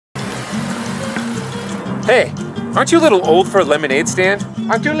Hey, aren't you a little old for a lemonade stand?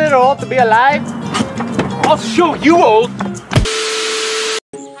 Aren't you a little old to be alive? I'll show you old!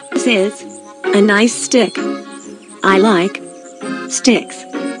 This is a nice stick. I like sticks.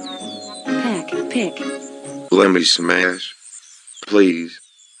 Pick. Let me smash. Please.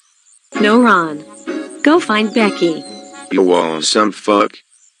 No, Ron. Go find Becky. You want some fuck?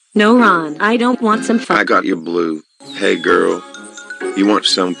 No, Ron, I don't want some fun. I got you blue. Hey girl. You want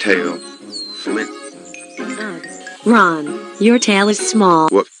some tail? Flint. Ron, your tail is small.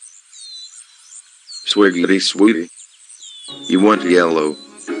 What? Swiggity sweetie. You want yellow.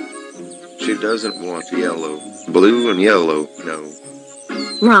 She doesn't want yellow. Blue and yellow, no.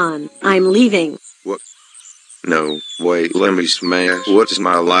 Ron, I'm leaving. What? No, wait, let me smash. What does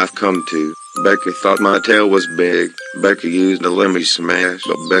my life come to? Becky thought my tail was big. Becky used a let me smash,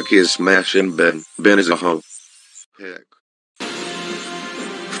 but Becky is smashing Ben. Ben is a hoe. Heck.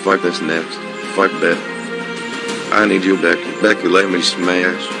 Fuck this next. Fuck Ben. I need you, Becky. Becky, let me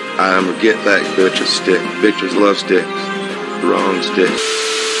smash. I'ma get that bitch a stick. Bitches love sticks. Wrong stick.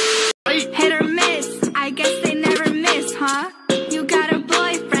 Hit or miss, I guess they never miss, huh? You got a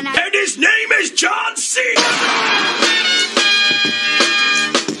boyfriend, and his name is John C.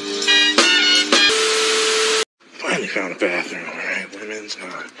 Finally found a bathroom, alright? Women's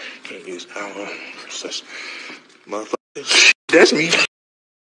can't use power for such motherfuckers. That's me.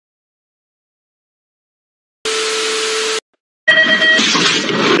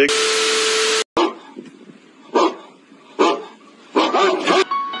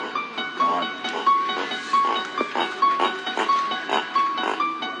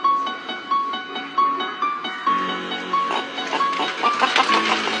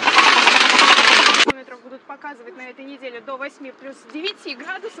 Будут показывать на этой неделе до 8 плюс 9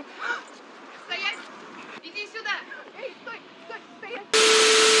 градусов. Стоять! Иди сюда! Эй, стой! Стоять!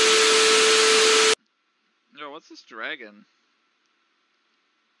 Yo, what's this dragon?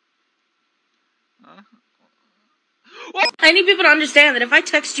 Huh? I need people to understand that if I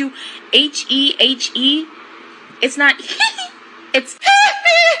text you H-E-H-E, it's not it's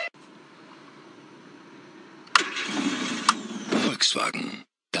Volkswagen,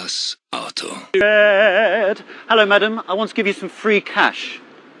 das Auto. Hello, madam. I want to give you some free cash.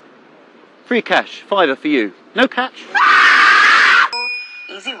 Free cash. $5 for you. No catch?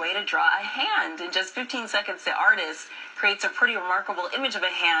 Easy way to draw a hand. In just 15 seconds, the artist creates a pretty remarkable image of a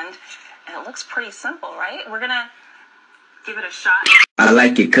hand, and it looks pretty simple, right? We're gonna give it a shot. I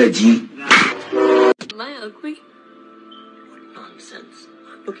like it, Kaji. Am I ugly? Nonsense.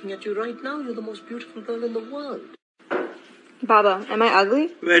 Looking at you right now, you're the most beautiful girl in the world. Baba, am I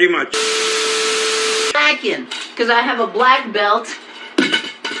ugly? Very much. Dragon, because I have a black belt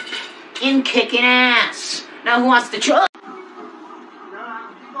in kicking ass. Now who wants to try?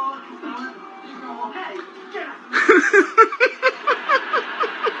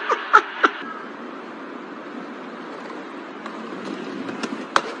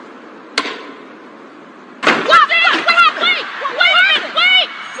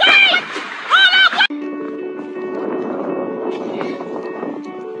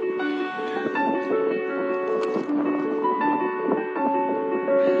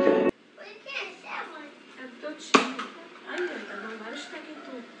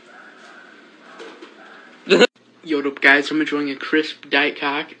 Yo, what up, guys? I'm enjoying a crisp Diet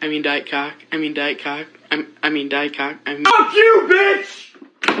Cock. I mean Diet Cock. I mean Diet Cock. I mean Diet Cock. Fuck you, bitch!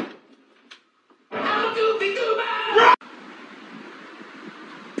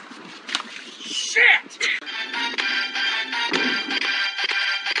 Shit!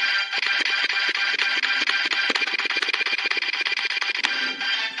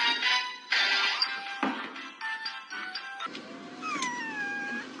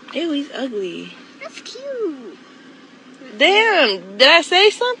 Ew, he's ugly. That's cute. Damn, did I say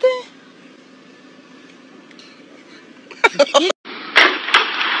something?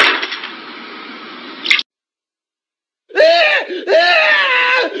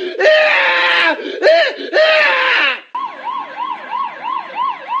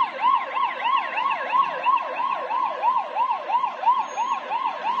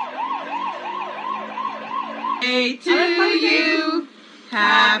 Birthday to you.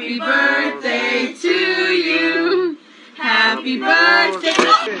 Happy birthday to you. Happy birthday.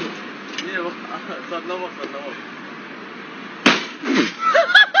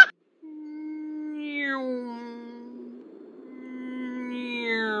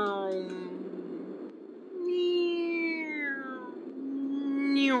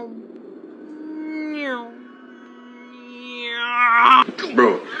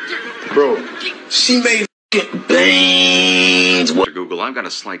 Bro, she made bangs. What Google? Google, I've got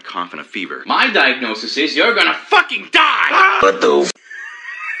a slight cough and a fever. My diagnosis is you're gonna fucking die! What the f?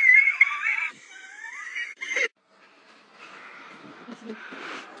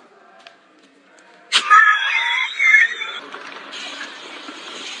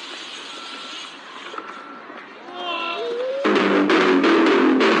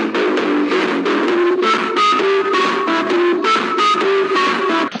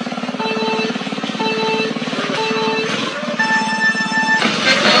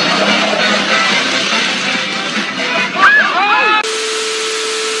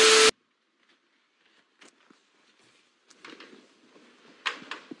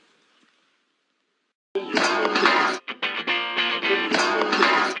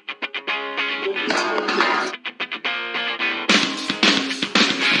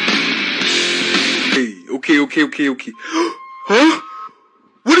 Okay. Huh?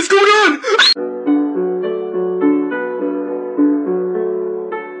 What is going on?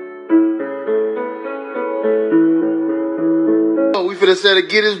 Oh, we finna set a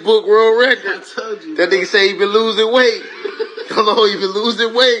Guinness Book World Record. I told you. That nigga say he been losing weight. Hello, he been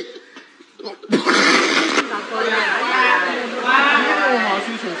losing weight.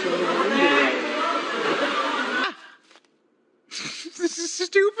 This is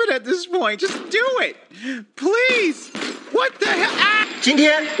stupid at this point. Just do it, please. What the hell? 今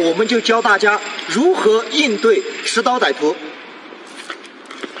天我们就教大家如何应对持刀歹徒。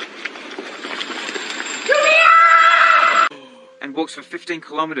And walks for 15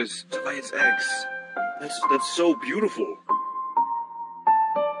 kilometers to lay its eggs. That's so beautiful.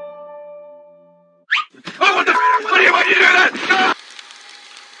 Oh, what the? Why do you do that?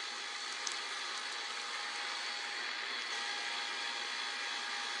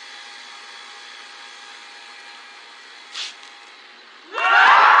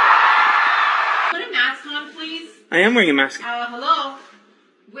 Put a mask on, please. I am wearing a mask. Hello?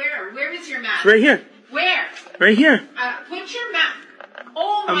 Where is your mask? Right here. Where? Right here. Put your mask.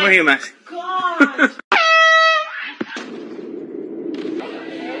 Oh my I'm wearing a mask. God.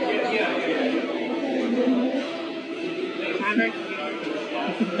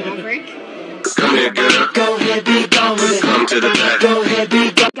 Maverick. Come here, girl. Go ahead, be gone with it. Come to the back. Go ahead,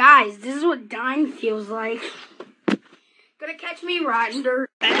 be gone. Guys, this is what dying feels like. Gonna catch me riding dirt.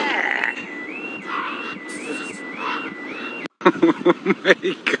 Oh my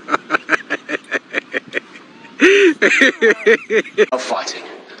God. No fighting.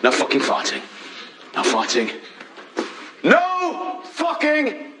 No fucking fighting. No fighting. No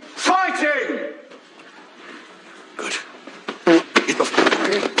fucking fighting! Good.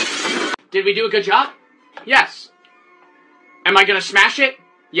 Did we do a good job? Yes. Am I gonna smash it?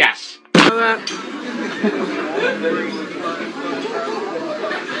 Yes.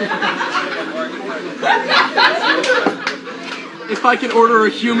 If I can order a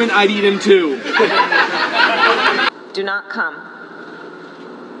human, I'd eat him too. Do not come.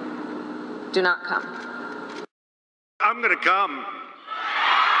 Do not come. I'm gonna come.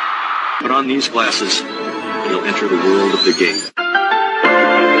 Put on these glasses, and you'll enter the world of the game.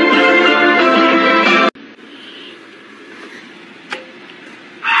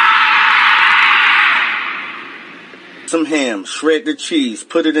 Some ham, shred the cheese,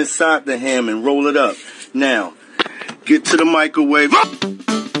 put it inside the ham and roll it up. Now, get to the microwave.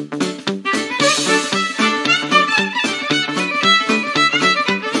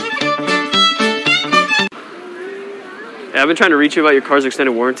 I've been trying to reach you about your car's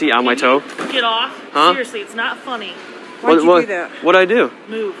extended warranty on my toe. Get off. Huh? Seriously, it's not funny. Why'd you do that? What'd I do?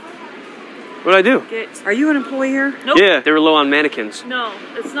 Move. What'd I do? Are you an employee here? Nope. Yeah, they were low on mannequins. No,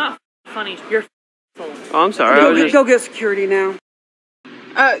 it's not funny. You're full. Oh, I'm sorry. Go get security now.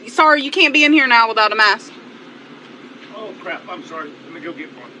 Sorry, you can't be in here now without a mask. Oh crap, I'm sorry. Let me go get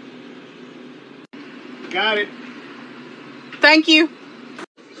one. Got it. Thank you.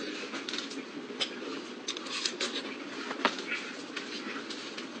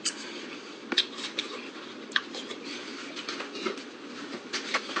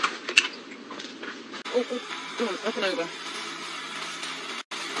 Up and over.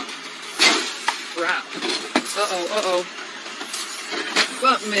 Crap. Uh-oh.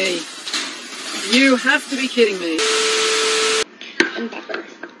 Fuck me. You have to be kidding me. And pepper.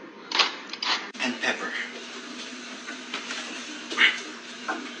 And pepper.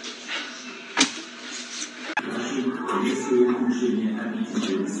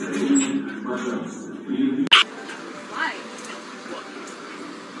 Why?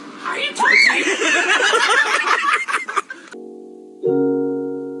 Are you talking?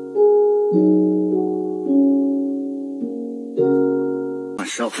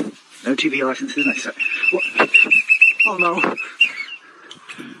 Myself. No TV licenses. No. What? Oh no.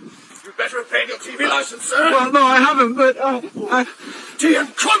 better have paid your TV license, sir. Well, no, I haven't, but, Tea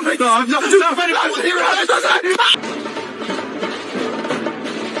and crumpets! No, I've not... Too many people here!